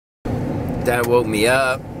Dad woke me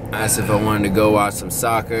up, asked if I wanted to go watch some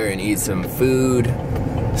soccer and eat some food.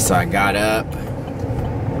 So I got up.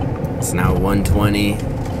 It's now 1:20.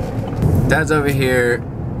 Dad's over here.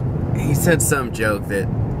 He said some joke that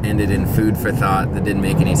ended in food for thought that didn't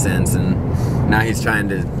make any sense, and now he's trying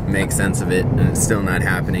to make sense of it, and it's still not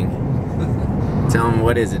happening. Tell him,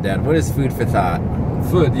 what is it, Dad? What is food for thought?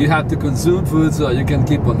 Food. You have to consume food so you can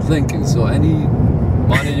keep on thinking. So any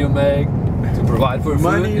money you make to provide for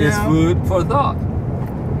food is food for thought.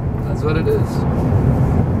 That's what it is.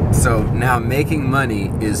 So now making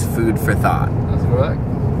money is food for thought. That's correct.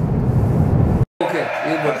 Okay,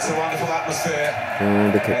 it's a wonderful atmosphere.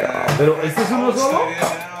 And the kickoff. Pero este es uno solo?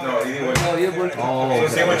 No, Oh,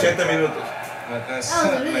 so 80 minutos.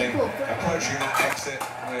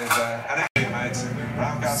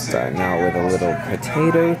 Starting out with a little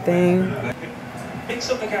potato thing.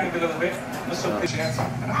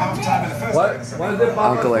 What?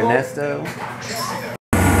 Uncle Ernesto.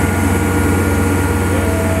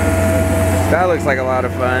 That looks like a lot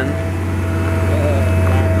of fun.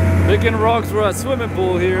 Picking rocks for a swimming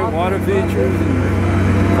pool here, water features,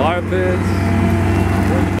 fire pits.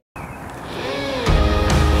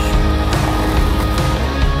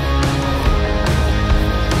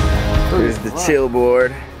 Here's the chill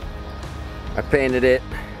board. I painted it.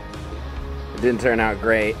 It didn't turn out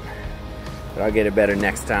great, but I'll get it better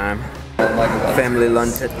next time. Family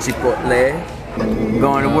lunch at Chipotle.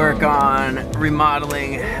 Going to work on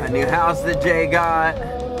remodeling a new house that Jay got.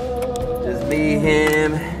 Just me,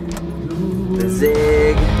 him, the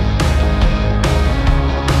Zig.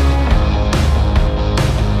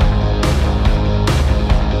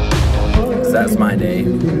 So that's my day.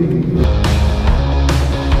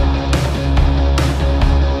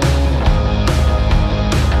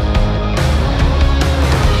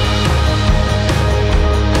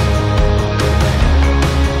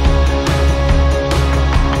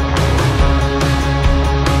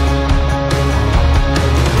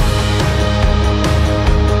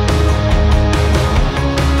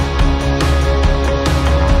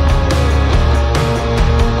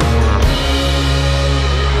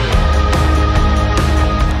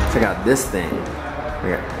 Check out this thing. We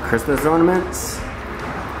got Christmas ornaments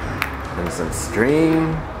and some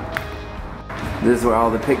string. This is where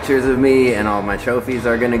all the pictures of me and all my trophies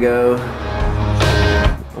are gonna go.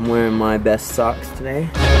 I'm wearing my best socks today.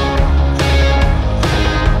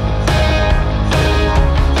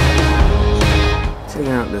 Check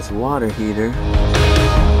out this water heater.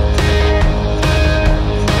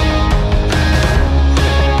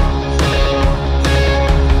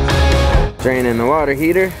 Draining the water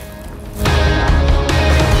heater.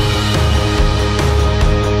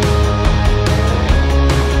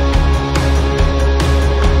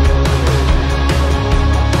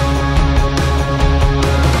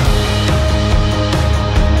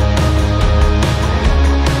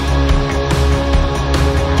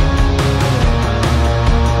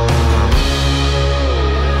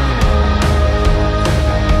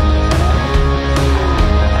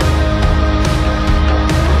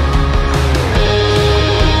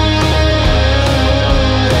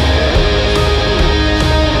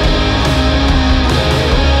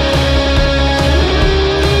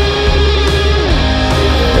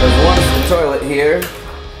 Toilet here,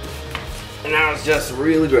 and now it's just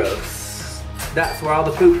really gross. That's where all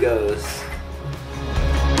the poop goes.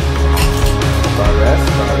 Progress.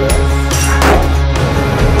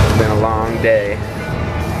 It's been a long day.